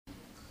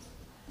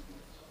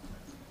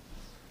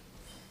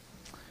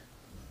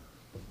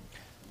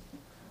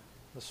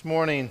This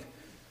morning,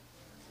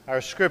 our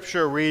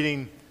scripture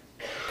reading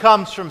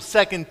comes from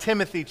 2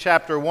 Timothy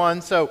chapter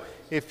 1. So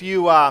if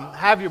you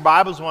have your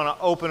Bibles, want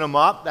to open them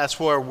up, that's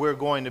where we're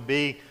going to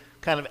be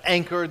kind of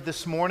anchored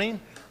this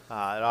morning.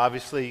 And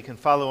obviously, you can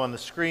follow on the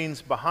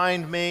screens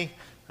behind me,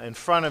 in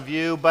front of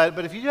you.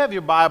 But if you have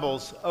your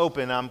Bibles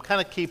open, kind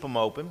of keep them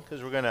open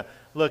because we're going to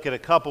look at a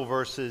couple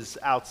verses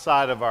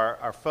outside of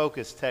our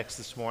focus text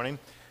this morning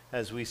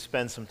as we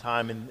spend some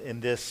time in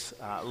this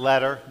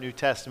letter, New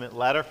Testament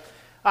letter.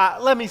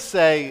 Let me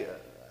say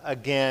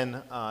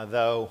again,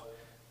 though,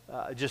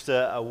 just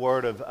a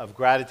word of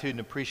gratitude and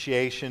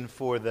appreciation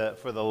for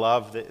the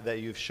love that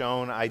you've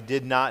shown. I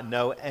did not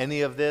know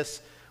any of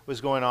this was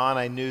going on.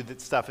 I knew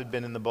that stuff had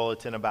been in the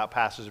bulletin about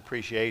Pastor's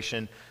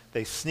Appreciation.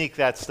 They sneak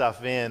that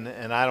stuff in,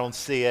 and I don't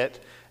see it.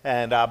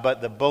 And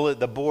but the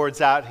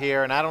board's out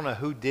here, and I don't know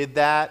who did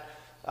that.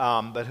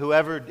 But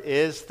whoever it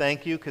is,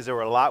 thank you, because there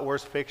were a lot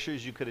worse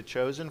pictures you could have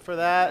chosen for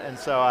that. And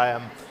so I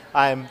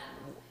am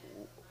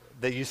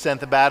that you sent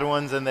the bad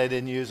ones and they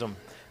didn't use them.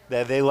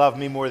 They love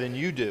me more than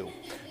you do.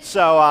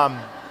 So,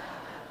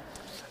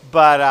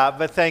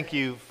 but thank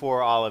you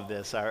for all of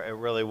this. It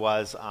really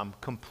was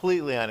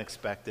completely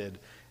unexpected,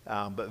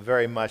 but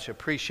very much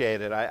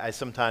appreciated.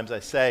 Sometimes I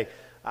say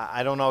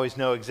I don't always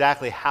know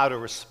exactly how to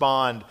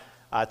respond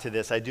to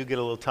this. I do get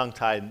a little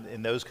tongue-tied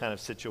in those kind of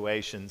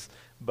situations,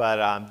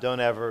 but don't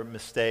ever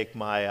mistake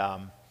my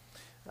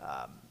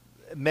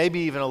maybe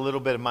even a little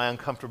bit of my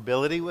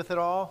uncomfortability with it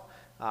all.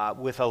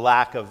 With a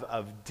lack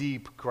of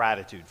deep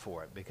gratitude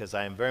for it, because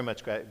I am very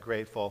much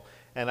grateful.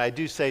 And I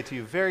do say to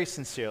you very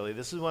sincerely,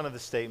 this is one of the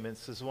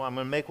statements, I'm going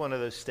to make one of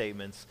those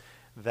statements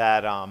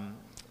that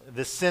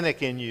the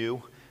cynic in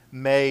you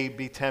may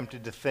be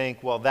tempted to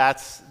think, well,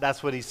 that's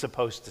what he's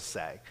supposed to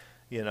say.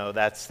 You know,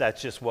 that's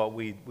just what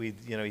we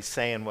he's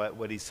saying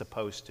what he's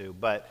supposed to.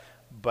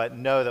 But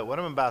know that what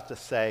I'm about to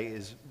say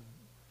is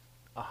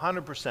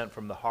 100%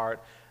 from the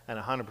heart and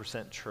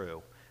 100%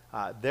 true.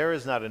 There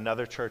is not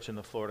another church in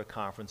the Florida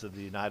Conference of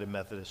the United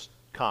Methodist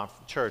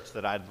Church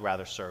that I'd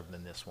rather serve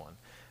than this one.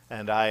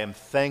 And I am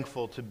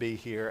thankful to be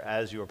here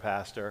as your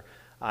pastor.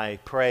 I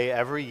pray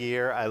every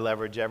year. I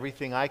leverage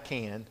everything I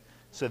can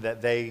so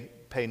that they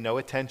pay no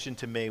attention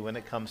to me when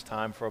it comes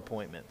time for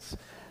appointments.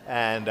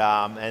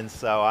 And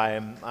so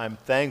I'm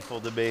thankful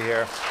to be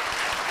here.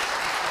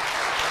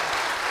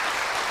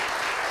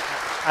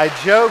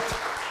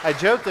 I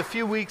joked a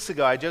few weeks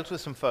ago, I joked with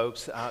some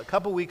folks, a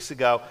couple weeks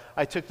ago,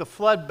 I took the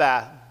flood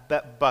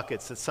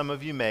buckets that some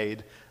of you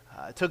made,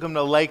 took them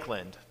to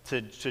Lakeland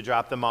to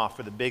drop them off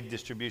for the big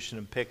distribution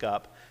and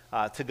pickup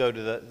to go to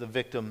the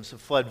victims,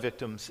 flood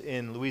victims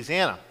in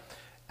Louisiana.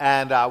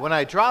 And when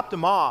I dropped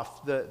them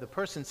off, the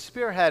person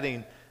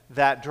spearheading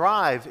that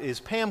drive is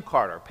Pam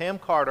Carter. Pam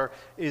Carter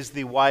is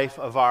the wife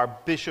of our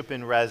bishop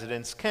in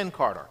residence, Ken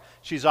Carter.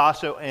 She's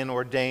also an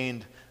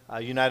ordained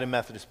United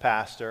Methodist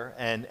pastor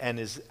and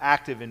is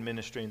active in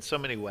ministry in so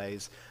many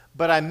ways.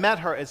 But I met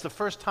her. It's the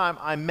first time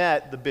I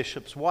met the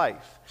bishop's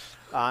wife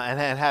and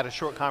had a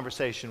short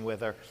conversation with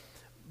her.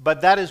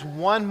 But that is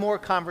one more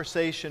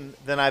conversation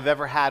than I've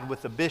ever had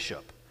with the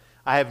bishop.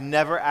 I have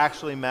never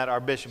actually met our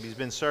bishop. He's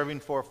been serving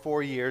for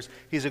 4 years.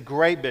 He's a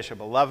great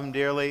bishop. I love him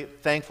dearly,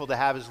 thankful to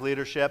have his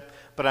leadership.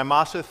 But I'm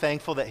also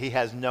thankful that he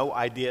has no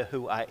idea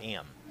who I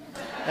am.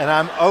 And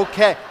I'm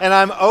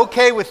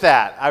okay with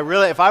that.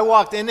 If I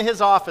walked into his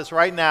office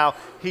right now,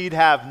 he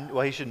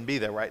shouldn't be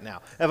there right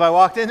now. If I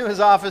walked into his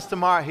office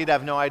tomorrow, he'd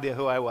have no idea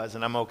who I was,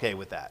 and I'm okay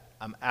with that.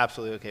 I'm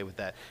absolutely okay with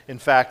that. In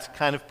fact,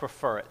 kind of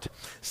prefer it.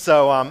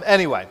 So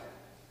anyway,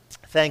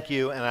 thank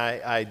you, and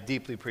I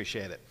deeply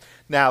appreciate it.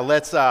 Now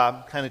let's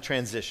kind of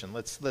transition.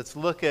 Let's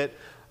look at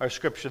our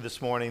scripture this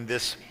morning,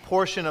 this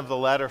portion of the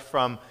letter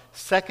from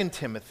 2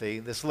 Timothy,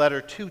 this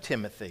letter to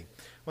Timothy.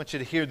 I want you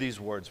to hear these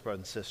words, brothers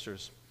and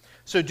sisters.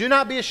 So do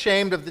not be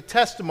ashamed of the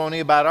testimony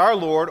about our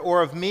Lord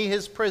or of me,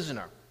 his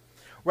prisoner.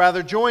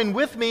 Rather, join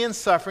with me in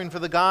suffering for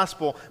the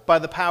gospel by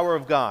the power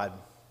of God.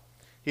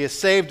 He has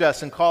saved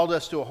us and called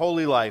us to a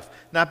holy life,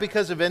 not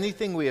because of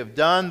anything we have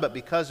done, but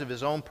because of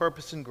his own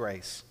purpose and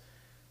grace.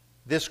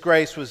 This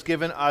grace was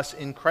given us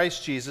in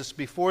Christ Jesus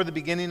before the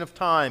beginning of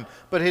time,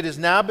 but it has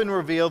now been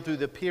revealed through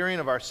the appearing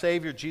of our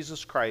Savior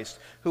Jesus Christ,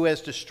 who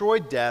has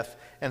destroyed death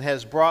and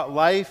has brought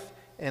life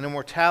and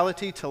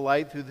immortality to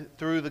light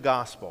through the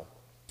gospel.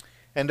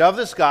 And of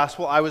this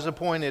gospel I was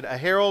appointed a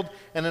herald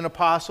and an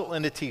apostle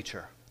and a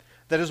teacher.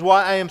 That is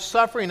why I am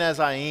suffering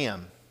as I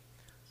am.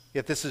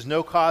 Yet this is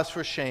no cause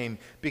for shame,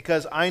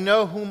 because I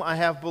know whom I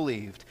have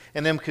believed,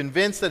 and am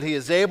convinced that he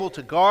is able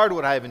to guard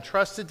what I have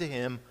entrusted to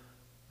him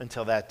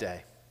until that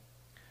day.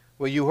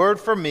 What you heard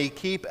from me,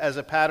 keep as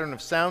a pattern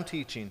of sound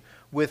teaching,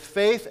 with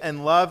faith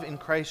and love in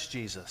Christ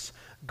Jesus.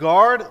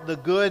 Guard the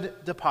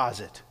good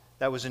deposit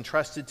that was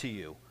entrusted to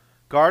you.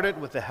 Guard it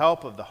with the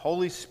help of the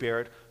Holy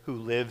Spirit who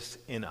lives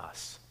in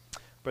us.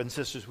 Brothers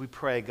and sisters, we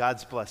pray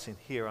God's blessing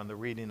here on the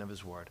reading of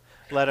his word.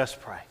 Let us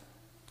pray.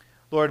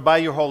 Lord, by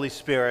your Holy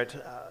Spirit,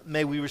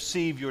 may we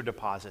receive your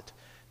deposit,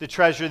 the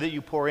treasure that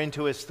you pour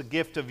into us, the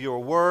gift of your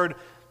word,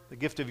 the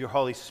gift of your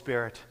Holy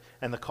Spirit,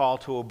 and the call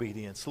to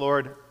obedience.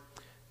 Lord,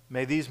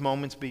 May these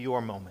moments be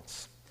your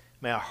moments.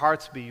 May our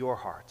hearts be your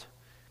heart.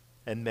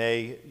 And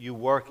may you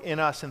work in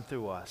us and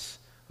through us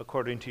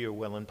according to your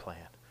will and plan.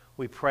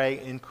 We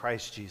pray in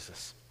Christ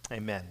Jesus.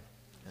 Amen.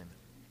 Amen.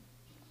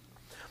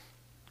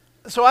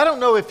 So I don't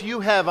know if you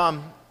have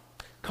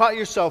caught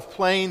yourself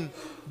playing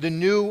the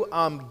new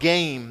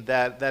game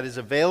that is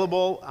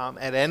available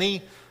at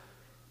any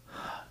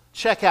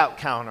checkout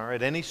counter,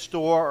 at any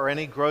store or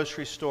any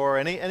grocery store,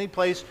 any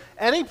place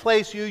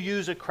you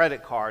use a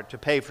credit card to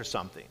pay for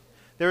something.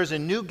 There is a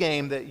new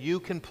game that you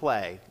can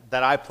play,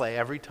 that I play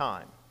every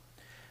time.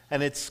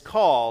 And it's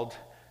called,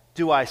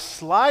 do I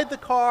slide the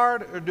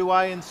card or do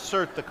I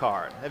insert the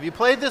card? Have you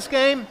played this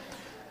game?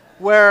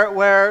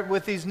 Where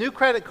with these new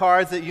credit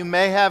cards that you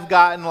may have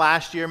gotten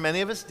last year,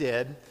 many of us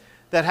did,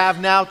 that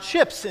have now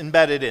chips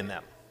embedded in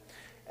them.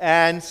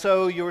 And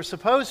so you were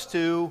supposed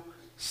to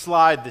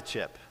slide the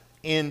chip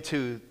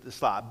into the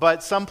slot.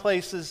 But some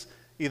places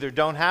either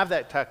don't have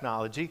that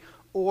technology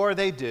or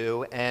they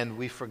do and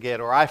we forget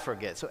or I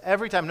forget. So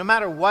every time, no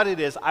matter what it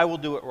is, I will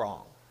do it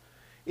wrong.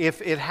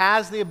 If it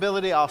has the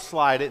ability, I'll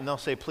slide it, and they'll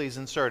say, please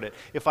insert it.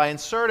 If I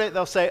insert it,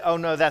 they'll say, oh,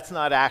 no, that's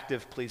not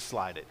active, please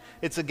slide it.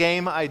 It's a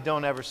game I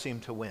don't ever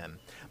seem to win.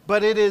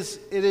 But it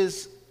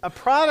is a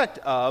product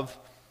of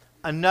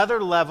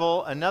another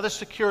level, another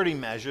security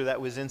measure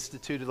that was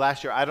instituted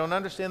last year. I don't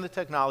understand the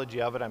technology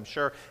of it. I'm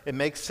sure it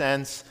makes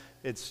sense.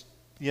 It's,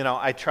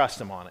 I trust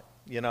them on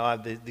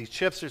it. These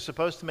chips are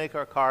supposed to make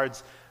our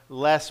cards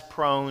less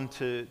prone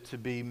to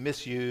be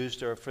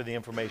misused or for the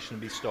information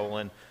to be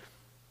stolen.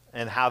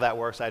 And how that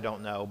works, I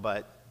don't know,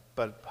 but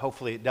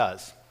hopefully it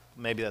does.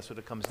 Maybe that's what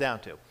it comes down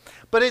to.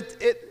 But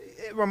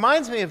it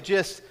reminds me of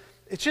it's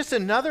just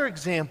another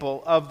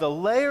example of the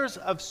layers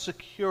of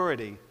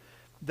security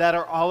that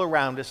are all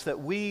around us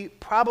that we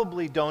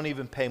probably don't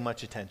even pay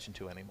much attention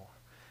to anymore.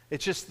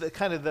 It's just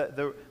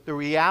the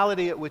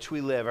reality at which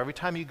we live. Every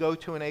time you go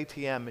to an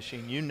ATM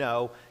machine,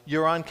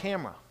 you're on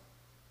camera.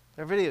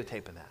 They're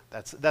videotaping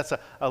that. That's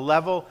a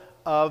level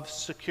of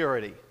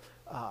security.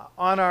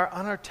 On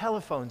our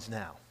telephones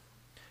now.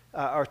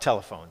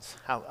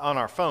 On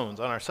our phones,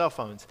 on our cell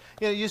phones.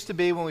 It used to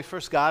be when we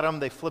first got them,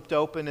 they flipped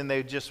open and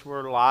they just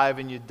were live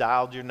and you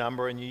dialed your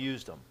number and you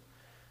used them.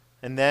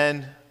 And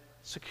then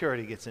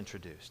security gets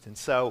introduced. And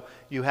so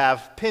you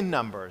have PIN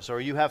numbers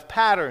or you have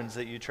patterns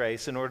that you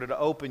trace in order to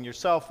open your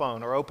cell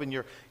phone or open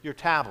your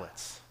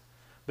tablets.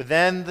 But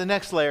then the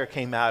next layer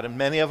came out and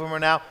many of them are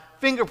now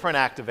fingerprint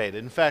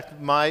activated. In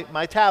fact,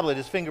 my tablet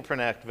is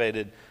fingerprint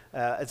activated.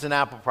 It's an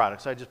Apple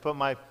product. So I just put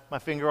my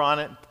finger on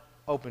it,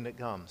 open it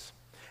comes.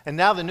 And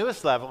now the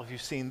newest level, if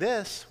you've seen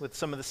this with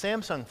some of the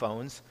Samsung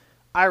phones,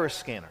 iris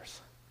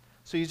scanners.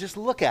 So you just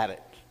look at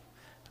it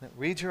and it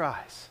reads your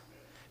eyes.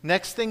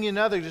 Next thing you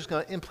know, they're just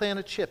going to implant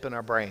a chip in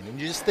our brain.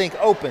 And you just think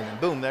open and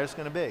boom, there it's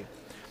going to be.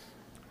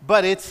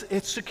 But it's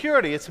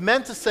security. It's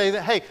meant to say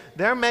that, hey,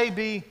 there may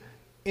be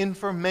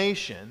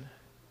information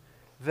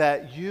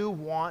that you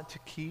want to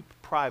keep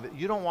private.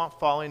 You don't want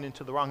falling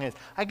into the wrong hands.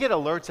 I get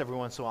alerts every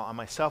once in a while on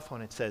my cell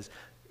phone. It says,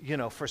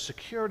 for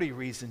security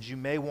reasons, you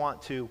may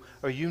want to,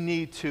 or you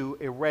need to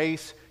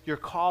erase your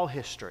call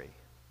history.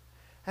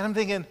 And I'm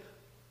thinking,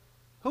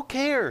 who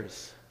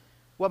cares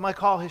what my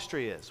call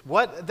history is?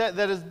 That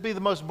would be the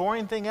most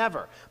boring thing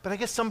ever. But I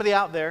guess somebody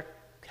out there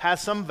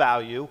has some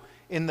value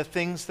in the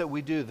things that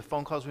we do, the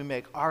phone calls we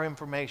make, our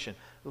information.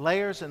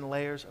 Layers and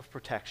layers of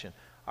protection.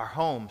 Our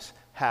homes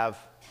have,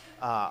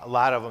 a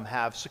lot of them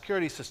have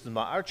security systems.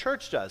 Our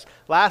church does.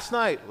 Last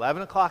night,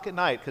 11 o'clock at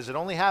night, because it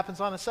only happens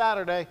on a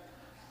Saturday,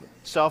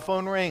 cell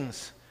phone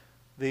rings.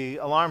 The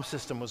alarm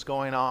system was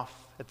going off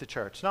at the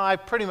church. Now, I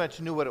pretty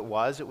much knew what it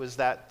was. It was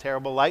that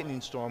terrible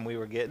lightning storm we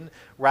were getting.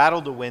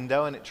 Rattled the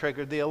window, and it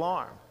triggered the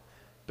alarm.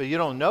 But you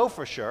don't know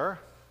for sure.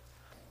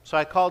 So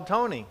I called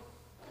Tony.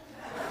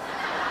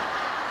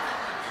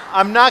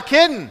 I'm not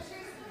kidding.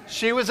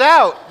 She was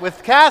out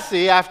with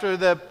Cassie after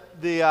the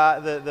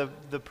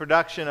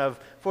production of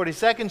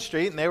 42nd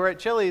Street, and they were at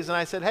Chili's, and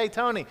I said, hey,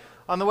 Tony,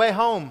 on the way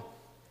home,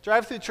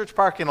 drive through the church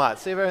parking lot,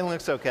 see if everything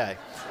looks okay.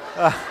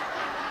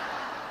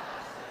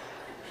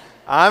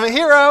 I'm a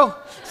hero.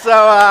 So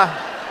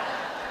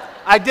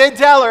I did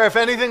tell her, if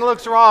anything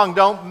looks wrong,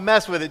 don't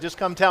mess with it, just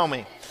come tell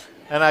me.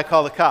 And I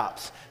call the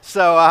cops.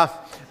 So,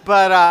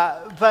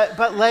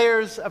 but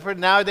layers of,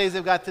 nowadays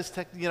they've got this,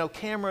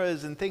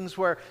 cameras and things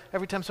where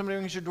every time somebody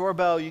rings your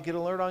doorbell, you get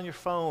alert on your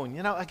phone.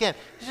 Again,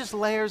 it's just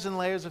layers and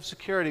layers of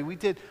security.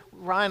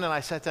 Ryan and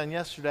I sat down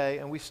yesterday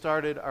and we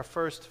started our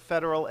first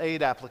federal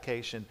aid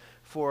application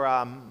for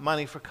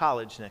money for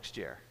college next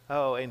year.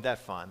 Oh, ain't that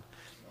fun?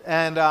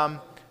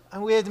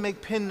 And we had to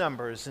make PIN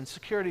numbers and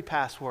security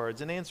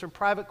passwords and answer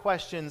private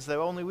questions that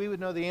only we would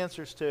know the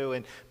answers to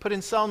and put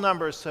in cell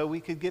numbers so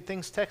we could get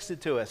things texted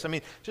to us. I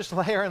mean, just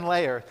layer and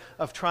layer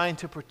of trying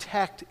to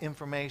protect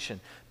information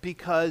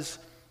because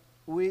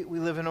we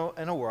live in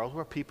a world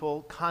where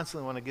people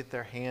constantly want to get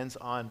their hands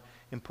on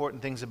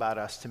important things about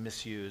us to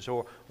misuse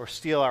or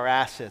steal our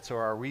assets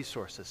or our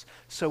resources.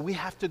 So we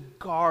have to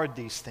guard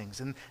these things.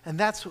 And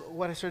that's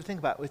what I started to think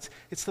about.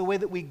 It's the way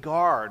that we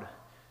guard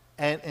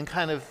and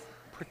kind of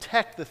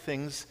protect the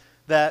things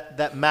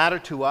that matter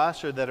to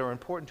us or that are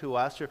important to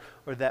us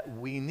or that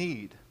we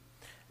need.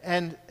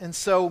 And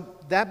so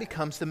that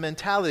becomes the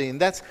mentality.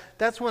 And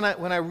that's when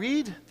I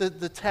read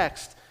the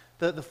text,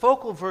 the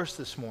focal verse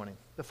this morning,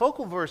 the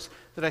focal verse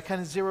that I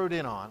kind of zeroed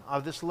in on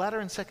of this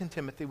letter in 2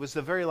 Timothy was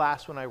the very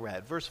last one I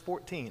read, verse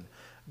 14.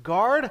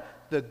 Guard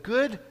the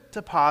good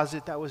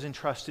deposit that was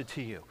entrusted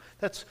to you.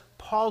 That's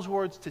Paul's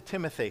words to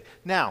Timothy.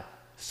 Now,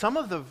 some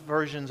of the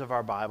versions of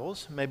our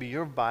Bibles, maybe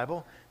your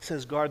Bible,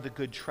 says guard the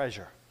good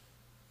treasure.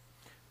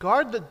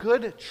 Guard the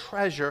good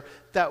treasure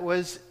that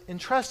was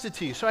entrusted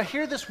to you. So I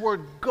hear this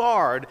word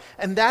guard,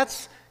 and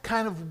that's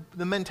kind of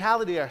the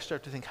mentality I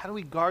start to think. How do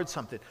we guard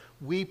something?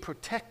 We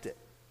protect it.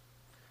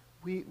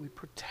 We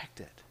protect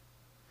it.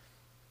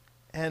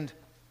 And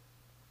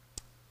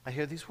I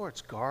hear these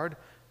words, guard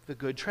the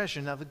good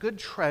treasure. Now, the good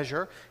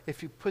treasure,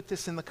 if you put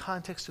this in the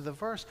context of the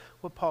verse,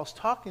 what Paul's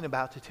talking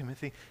about to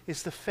Timothy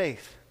is the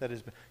faith that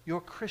is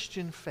your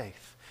Christian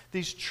faith.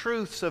 These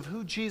truths of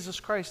who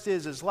Jesus Christ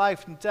is, his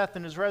life and death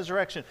and his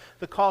resurrection,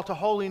 the call to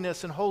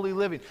holiness and holy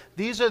living.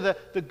 These are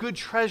the good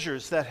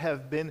treasures that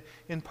have been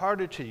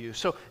imparted to you.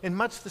 So in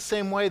much the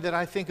same way that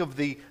I think of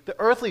the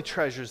earthly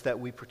treasures that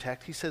we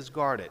protect, he says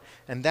guard it.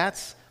 And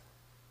that's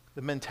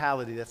the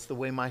mentality, that's the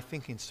way my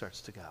thinking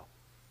starts to go.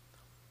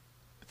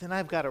 But then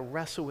I've got to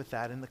wrestle with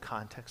that in the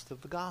context of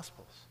the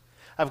Gospels.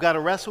 I've got to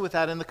wrestle with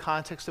that in the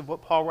context of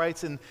what Paul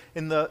writes in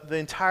the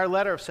entire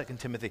letter of 2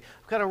 Timothy.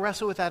 I've got to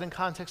wrestle with that in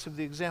context of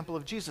the example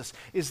of Jesus.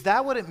 Is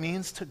that what it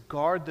means to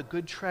guard the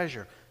good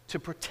treasure, to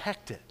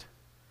protect it?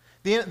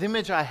 The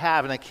image I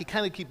have, and I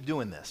kind of keep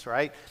doing this,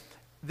 right?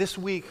 This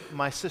week,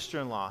 my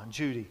sister-in-law,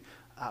 Judy,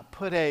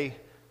 put a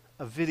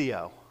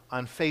video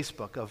on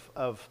Facebook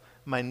of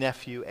my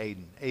nephew,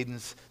 Aiden.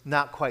 Aiden's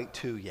not quite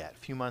 2 yet, a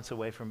few months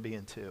away from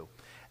being 2.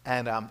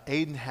 And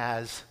Aiden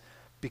has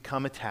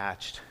become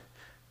attached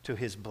to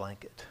his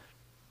blanket.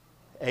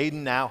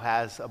 Aiden now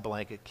has a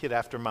blanket, kid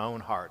after my own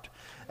heart.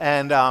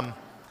 And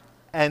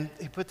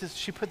she put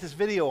this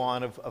video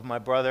on of my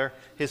brother,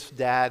 his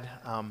dad,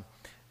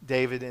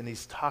 David, and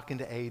he's talking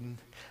to Aiden.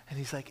 And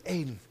he's like,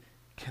 Aiden,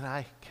 can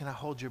I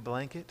hold your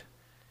blanket?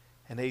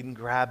 And Aiden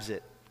grabs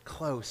it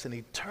close and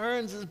he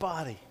turns his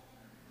body.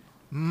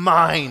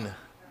 Mine.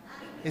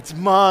 It's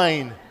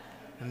mine.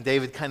 And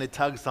David kind of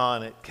tugs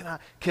on it.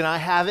 Can I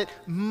have it?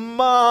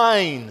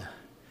 Mine.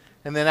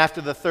 And then after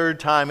the third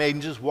time,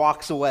 Aiden just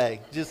walks away.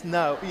 Just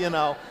no, you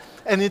know.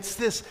 And it's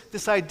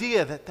this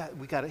idea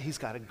that he's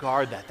got to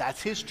guard that.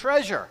 That's his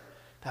treasure.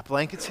 That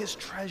blanket's his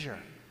treasure.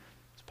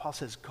 So Paul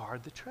says,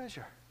 guard the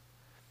treasure.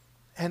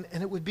 And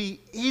it would be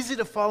easy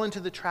to fall into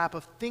the trap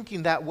of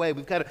thinking that way.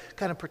 We've got to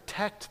kind of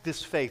protect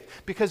this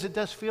faith because it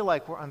does feel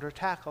like we're under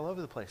attack all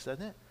over the place,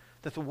 doesn't it?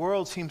 That the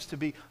world seems to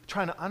be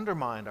trying to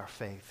undermine our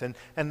faith.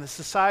 And the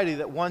society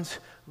that once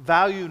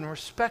valued and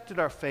respected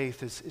our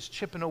faith is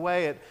chipping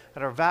away at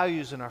our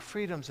values and our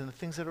freedoms and the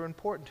things that are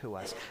important to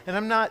us. And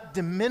I'm not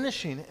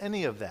diminishing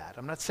any of that.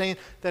 I'm not saying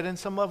that in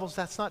some levels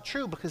that's not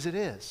true, because it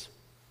is.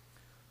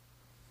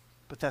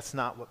 But that's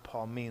not what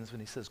Paul means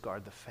when he says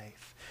guard the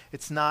faith.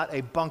 It's not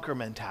a bunker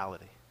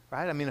mentality.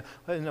 Right? I mean,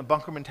 in a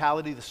bunker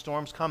mentality, the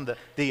storms come,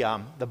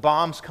 the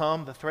bombs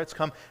come, the threats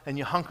come, and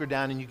you hunker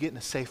down and you get in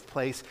a safe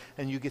place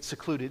and you get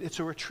secluded. It's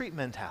a retreat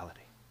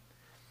mentality.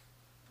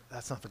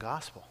 That's not the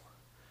gospel.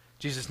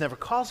 Jesus never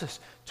calls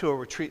us to a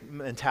retreat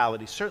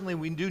mentality. Certainly,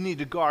 we do need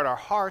to guard our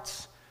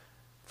hearts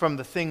from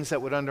the things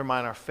that would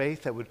undermine our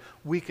faith, that would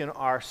weaken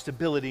our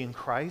stability in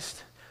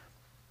Christ.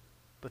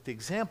 But the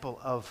example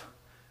of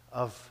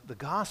the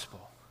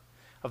gospel,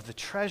 of the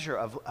treasure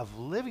of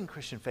living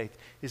Christian faith,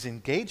 is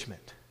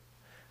engagement.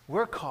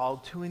 We're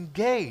called to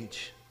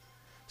engage.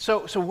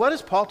 So what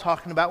is Paul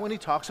talking about when he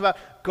talks about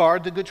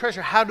guard the good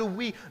treasure? How do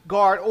we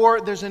guard?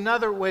 Or there's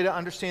another way to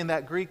understand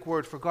that Greek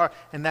word for guard,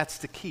 and that's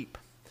to keep.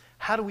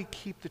 How do we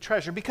keep the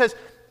treasure? Because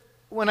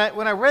when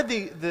I read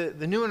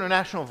the New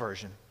International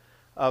Version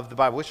of the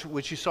Bible,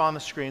 which you saw on the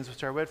screens,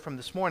 which I read from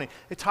this morning,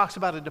 it talks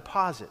about a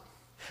deposit.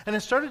 And I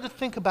started to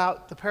think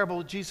about the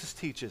parable Jesus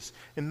teaches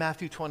in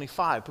Matthew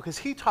 25, because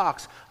he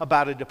talks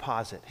about a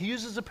deposit. He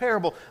uses a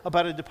parable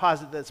about a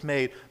deposit that's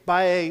made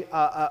by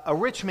a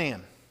rich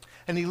man.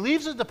 And he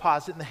leaves a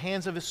deposit in the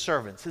hands of his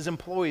servants, his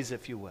employees,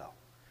 if you will.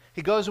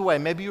 He goes away.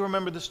 Maybe you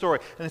remember the story.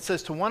 And it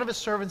says, to one of his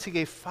servants he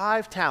gave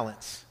 5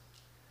 talents,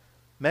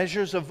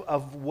 measures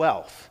of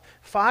wealth.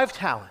 5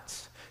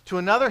 talents. To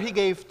another he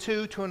gave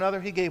 2, to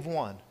another he gave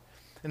 1.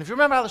 And if you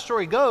remember how the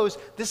story goes,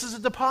 this is a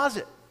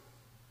deposit.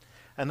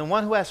 And the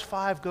one who has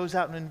 5 goes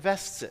out and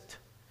invests it.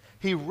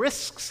 He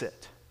risks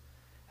it.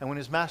 And when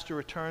his master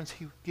returns,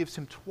 he gives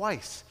him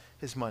twice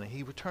his money.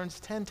 He returns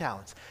 10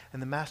 talents.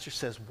 And the master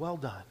says, well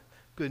done,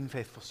 good and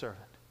faithful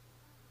servant.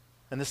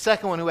 And the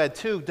second one, who had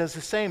 2, does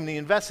the same, and he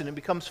invests it, and it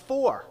becomes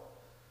 4.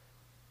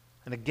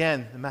 And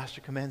again, the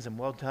master commends him,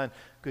 well done,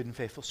 good and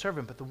faithful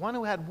servant. But the one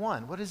who had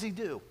 1, what does he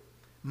do?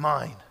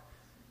 Mine.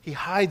 He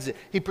hides it.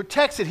 He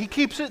protects it. He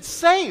keeps it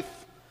safe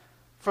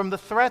from the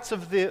threats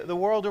of the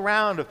world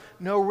around, of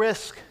no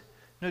risk,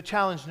 no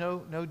challenge,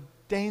 no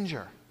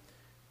danger.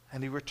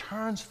 and he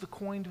returns the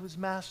coin to his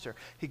master.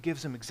 He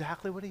gives him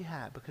exactly what he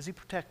had because he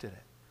protected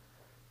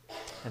it.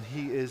 And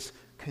he is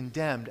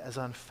condemned as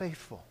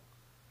unfaithful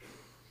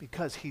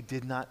because he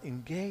did not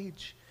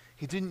engage.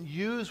 He didn't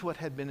use what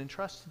had been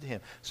entrusted to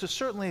him. So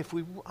certainly if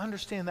we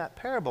understand that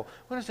parable,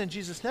 we understand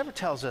Jesus never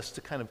tells us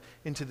to kind of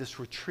into this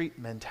retreat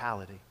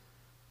mentality,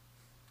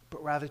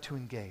 but rather to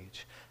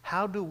engage.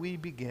 How do we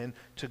begin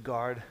to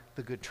guard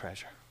the good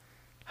treasure?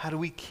 How do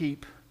we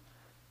keep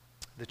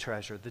the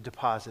treasure, the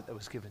deposit that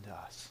was given to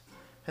us?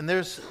 And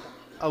there's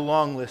a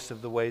long list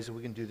of the ways that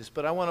we can do this,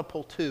 but I want to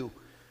pull two.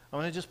 I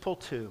want to just pull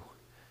two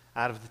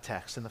out of the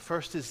text. And the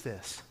first is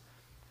this.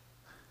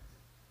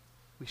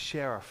 We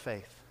share our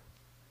faith.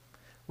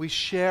 We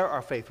share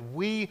our faith.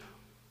 We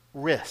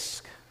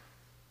risk.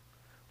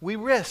 We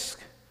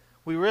risk.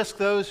 We risk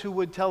those who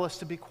would tell us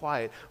to be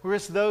quiet. We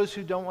risk those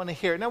who don't want to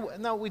hear it.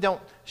 No, we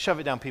don't shove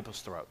it down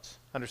people's throats.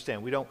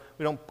 Understand? We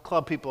don't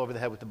club people over the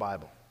head with the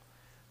Bible.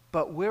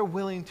 But we're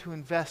willing to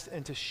invest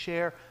and to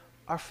share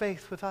our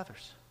faith with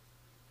others.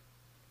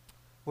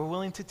 We're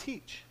willing to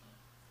teach.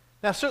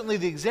 Now, certainly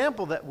the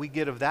example that we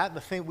get of that,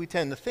 the thing we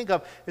tend to think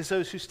of, is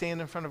those who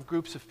stand in front of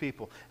groups of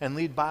people and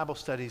lead Bible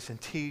studies and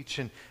teach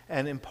and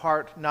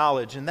impart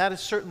knowledge. And that is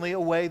certainly a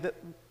way that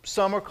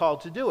some are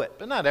called to do it,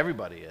 but not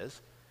everybody is.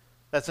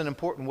 That's an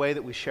important way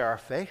that we share our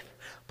faith,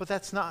 but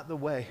that's not the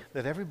way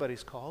that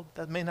everybody's called.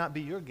 That may not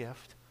be your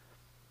gift.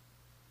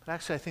 But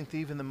actually, I think that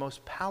even the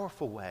most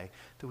powerful way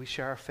that we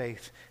share our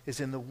faith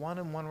is in the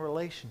one-on-one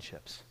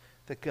relationships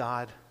that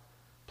God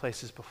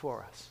places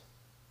before us.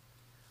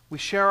 We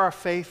share our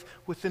faith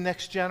with the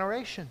next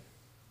generation,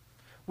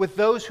 with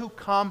those who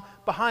come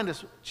behind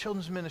us.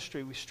 Children's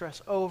ministry, we stress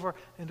over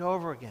and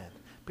over again,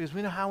 because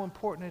we know how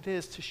important it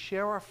is to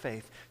share our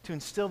faith, to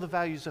instill the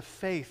values of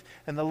faith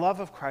and the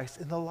love of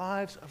Christ in the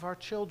lives of our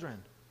children.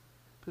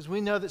 Because we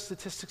know that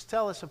statistics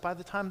tell us that by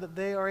the time that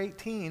they are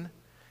 18,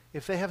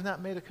 if they have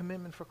not made a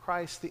commitment for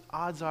Christ, the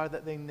odds are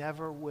that they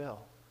never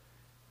will.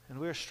 And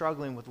we're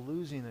struggling with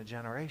losing a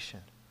generation.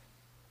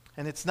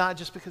 And it's not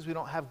just because we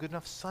don't have good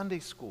enough Sunday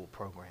school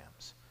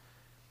programs.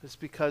 It's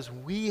because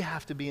we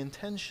have to be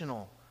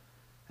intentional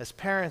as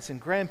parents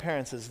and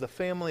grandparents, as the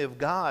family of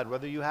God,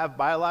 whether you have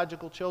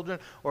biological children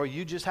or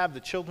you just have the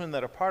children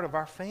that are part of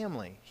our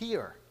family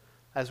here,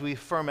 as we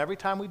affirm every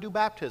time we do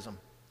baptism.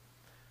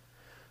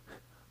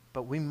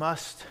 But we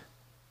must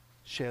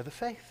share the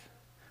faith.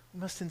 We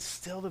must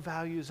instill the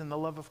values and the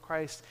love of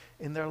Christ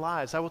in their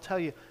lives. I will tell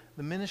you,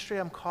 the ministry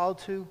I'm called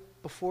to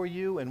before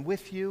you and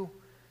with you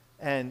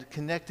and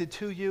connected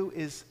to you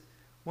is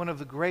one of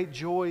the great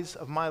joys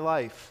of my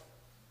life,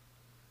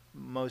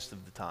 most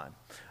of the time.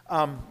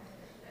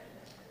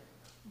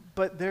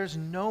 But there's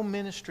no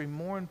ministry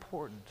more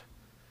important.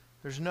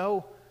 There's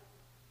no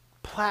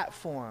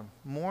platform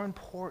more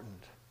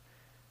important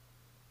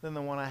than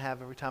the one I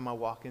have every time I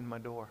walk in my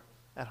door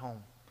at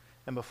home,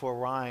 and before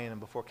Ryan and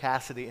before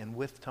Cassidy and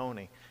with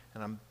Tony.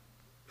 And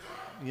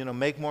I'm,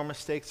 make more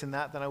mistakes in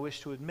that than I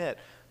wish to admit.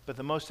 But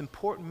the most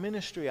important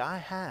ministry I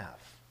have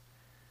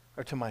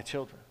are to my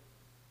children.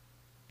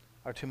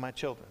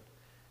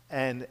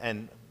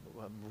 And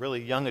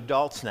really young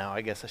adults now.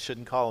 I guess I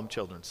shouldn't call them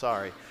children.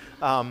 Sorry.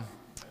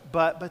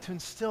 But to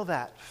instill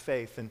that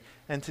faith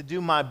and to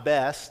do my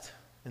best,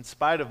 in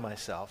spite of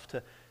myself,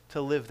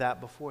 to live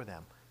that before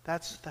them.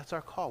 That's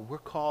our call. We're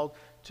called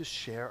to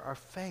share our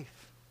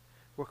faith.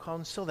 We're called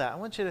to instill that. I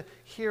want you to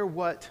hear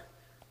what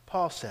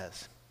Paul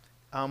says.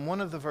 One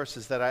of the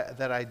verses that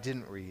I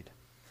didn't read.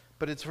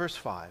 But it's verse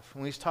 5,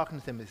 when he's talking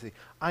to Timothy.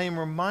 I am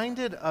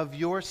reminded of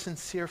your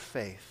sincere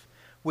faith,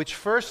 which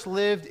first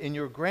lived in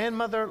your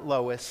grandmother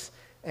Lois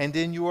and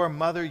in your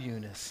mother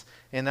Eunice,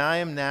 and I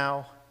am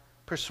now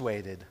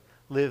persuaded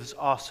lives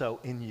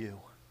also in you.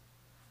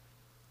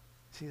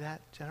 See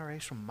that?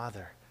 Generational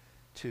mother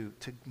to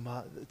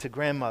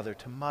grandmother,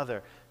 to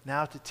mother,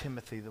 now to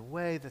Timothy. The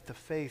way that the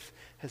faith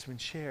has been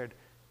shared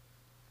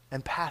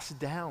and passed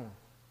down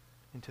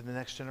into the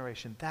next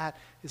generation, that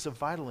is of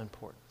vital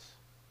importance.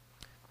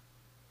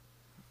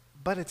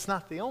 But it's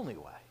not the only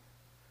way.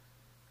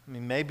 I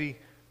mean, maybe,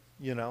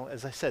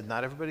 as I said,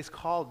 not everybody's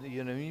called.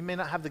 You may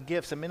not have the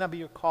gifts. It may not be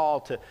your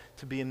call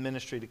to be in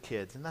ministry to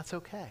kids, and that's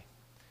okay.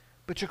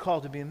 But you're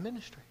called to be in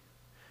ministry.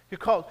 You're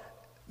called,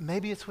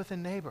 maybe it's with a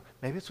neighbor.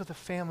 Maybe it's with a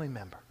family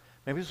member.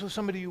 Maybe it's with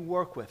somebody you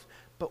work with.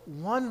 But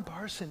one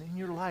person in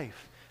your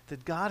life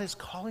that God is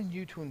calling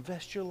you to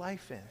invest your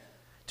life in,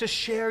 to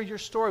share your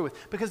story with.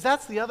 Because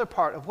that's the other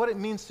part of what it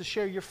means to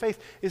share your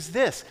faith is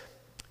this.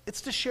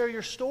 It's to share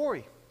your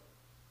story.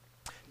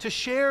 To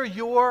share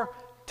your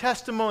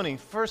testimony.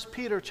 1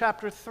 Peter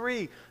chapter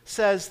 3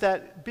 says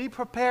that be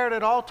prepared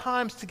at all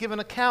times to give an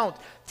account,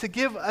 to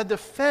give a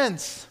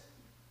defense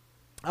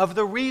of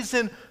the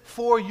reason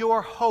for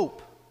your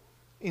hope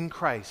in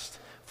Christ,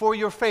 for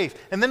your faith.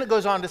 And then it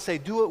goes on to say,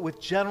 do it with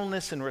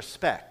gentleness and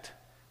respect.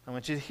 I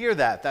want you to hear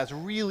that. That's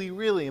really,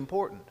 really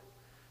important.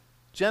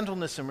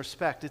 Gentleness and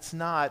respect. It's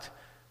not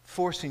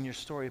forcing your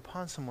story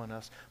upon someone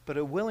else, but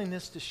a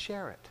willingness to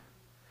share it.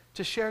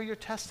 To share your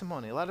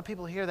testimony. A lot of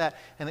people hear that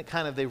and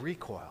they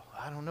recoil.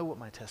 I don't know what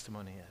my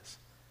testimony is.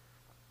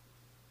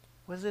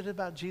 What is it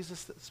about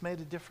Jesus that's made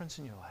a difference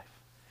in your life?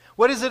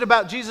 What is it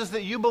about Jesus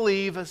that you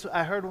believe, as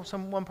I heard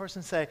one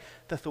person say,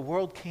 that the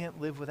world can't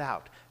live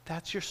without?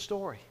 That's your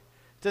story.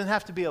 It doesn't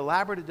have to be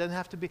elaborate. It doesn't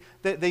have to be.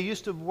 They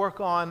used to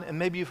work on, and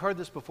maybe you've heard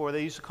this before,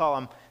 they used to call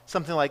them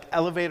something like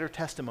elevator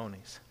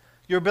testimonies.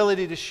 Your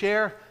ability to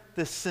share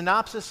the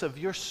synopsis of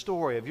your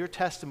story, of your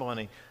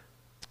testimony,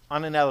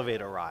 on an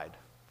elevator ride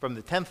from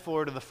the 10th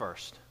floor to the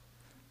 1st.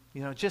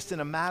 Just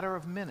in a matter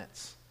of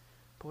minutes.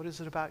 But what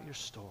is it about your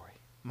story?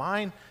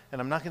 Mine,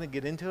 and I'm not going to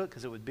get into it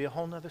because it would be a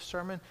whole nother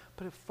sermon,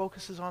 but it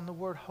focuses on the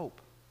word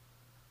hope,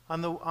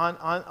 on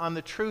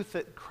the truth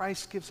that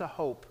Christ gives a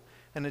hope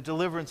and a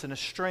deliverance and a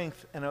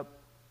strength and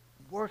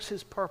works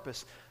his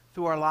purpose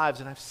through our lives.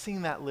 And I've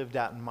seen that lived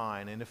out in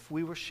mine. And if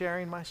we were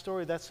sharing my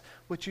story, that's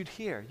what you'd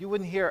hear. You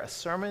wouldn't hear a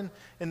sermon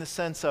in the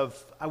sense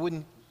of, I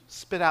wouldn't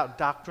spit out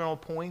doctrinal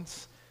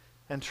points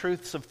and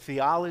truths of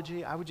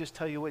theology. I would just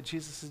tell you what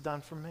Jesus has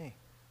done for me.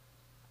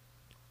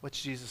 What's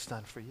Jesus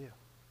done for you?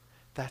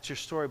 That's your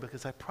story,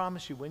 because I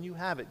promise you, when you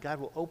have it, God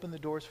will open the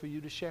doors for you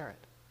to share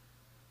it,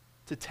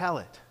 to tell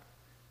it,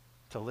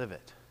 to live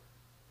it.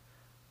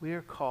 We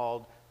are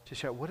called to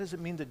share. What does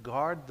it mean to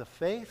guard the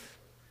faith?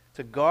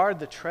 To guard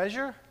the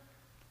treasure?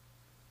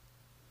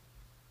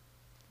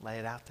 Lay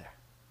it out there.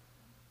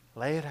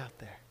 Lay it out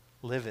there.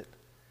 Live it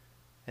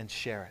and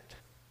share it.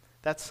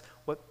 That's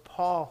what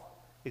Paul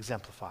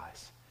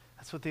exemplifies.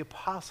 That's what the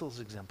apostles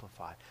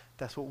exemplify.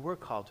 That's what we're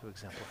called to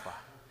exemplify.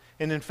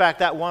 And in fact,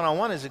 that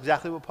one-on-one is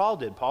exactly what Paul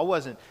did. Paul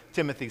wasn't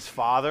Timothy's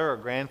father or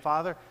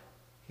grandfather.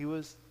 He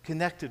was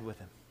connected with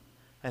him,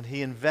 and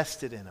he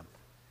invested in him,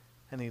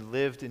 and he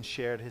lived and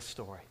shared his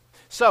story.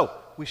 So,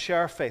 we share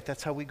our faith.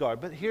 That's how we guard.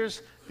 But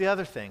here's the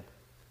other thing.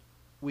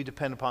 We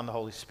depend upon the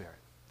Holy Spirit.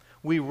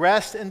 We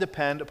rest and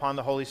depend upon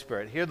the Holy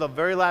Spirit. Here, the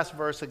very last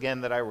verse again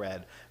that I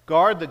read.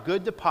 Guard the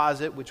good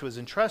deposit which was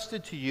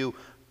entrusted to you.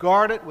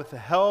 Guard it with the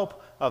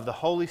help of the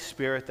Holy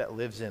Spirit that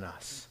lives in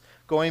us.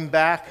 Going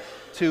back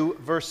to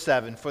verse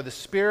 7, for the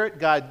Spirit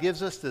God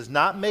gives us does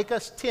not make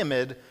us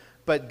timid,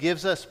 but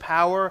gives us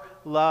power,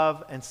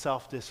 love, and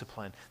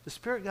self-discipline. The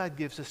Spirit God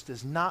gives us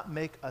does not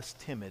make us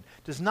timid,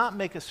 does not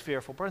make us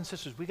fearful. Brothers and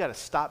sisters, we got to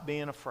stop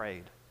being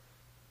afraid.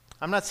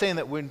 I'm not saying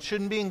that we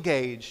shouldn't be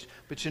engaged,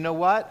 but you know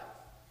what?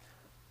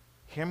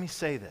 Hear me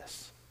say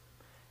this.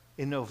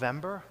 In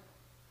November,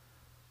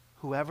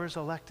 whoever's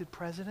elected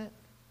president,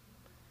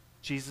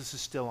 Jesus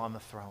is still on the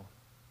throne.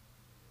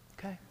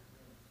 Okay?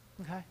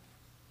 Okay?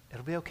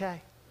 It'll be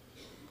okay.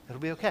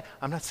 It'll be okay.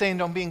 I'm not saying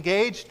don't be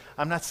engaged.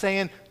 I'm not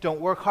saying don't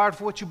work hard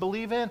for what you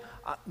believe in.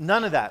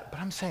 None of that.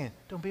 But I'm saying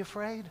don't be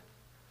afraid.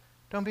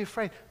 Don't be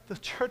afraid. The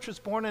church was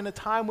born in a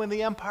time when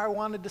the empire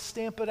wanted to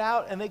stamp it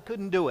out and they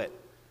couldn't do it.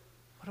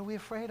 What are we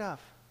afraid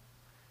of?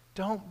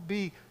 Don't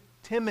be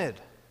timid.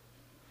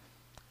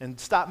 And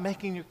stop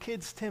making your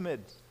kids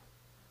timid.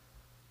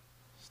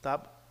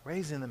 Stop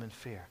raising them in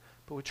fear.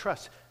 But with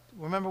trust.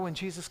 Remember when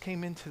Jesus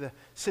came into the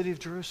city of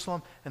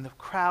Jerusalem and the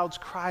crowds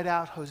cried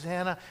out,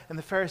 Hosanna, and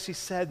the Pharisees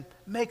said,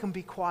 make them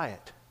be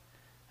quiet.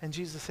 And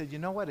Jesus said, you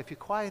know what? If you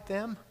quiet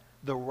them,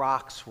 the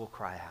rocks will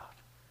cry out.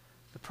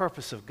 The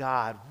purpose of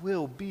God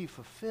will be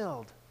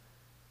fulfilled.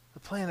 The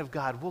plan of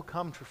God will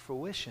come to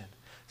fruition.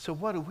 So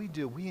what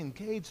do? We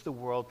engage the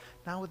world,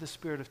 not with a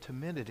spirit of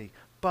timidity,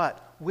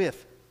 but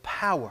with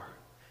power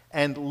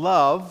and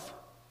love.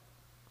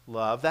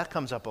 Love, that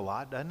comes up a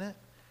lot, doesn't it?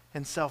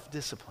 And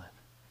self-discipline.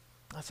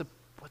 That's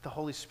what the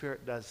Holy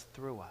Spirit does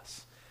through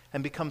us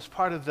and becomes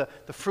part of the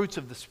fruits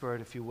of the Spirit,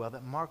 if you will,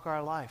 that mark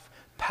our life.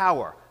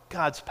 Power,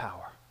 God's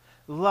power.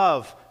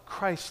 Love,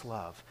 Christ's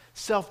love.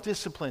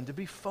 Self-discipline, to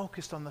be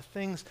focused on the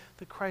things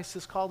that Christ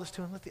has called us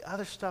to and let the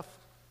other stuff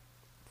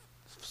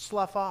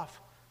slough off,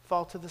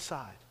 fall to the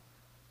side.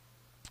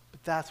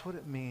 But that's what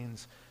it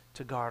means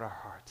to guard our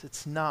hearts.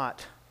 It's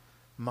not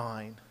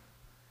mine.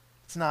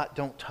 It's not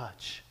don't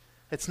touch.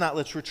 It's not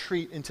let's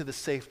retreat into the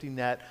safety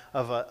net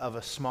of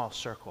a small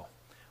circle.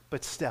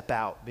 But step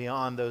out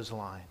beyond those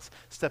lines.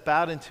 Step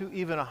out into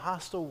even a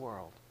hostile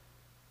world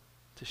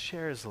to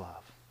share his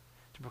love,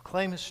 to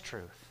proclaim his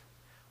truth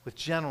with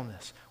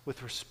gentleness,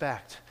 with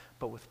respect,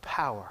 but with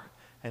power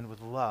and with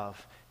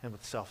love and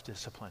with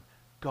self-discipline.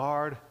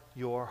 Guard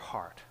your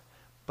heart,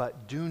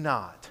 but do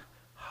not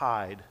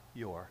hide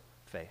your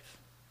faith.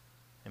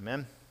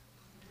 Amen?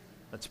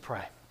 Let's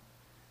pray.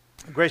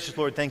 Gracious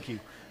Lord, thank you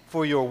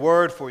for your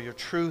word, for your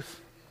truth,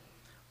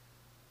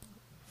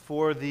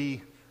 for the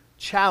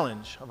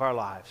challenge of our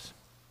lives.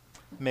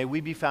 May we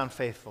be found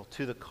faithful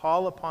to the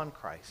call upon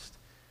Christ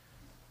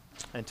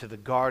and to the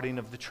guarding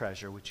of the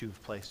treasure which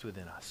you've placed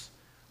within us.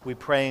 We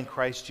pray in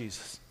Christ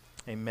Jesus.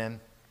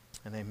 Amen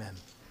and amen.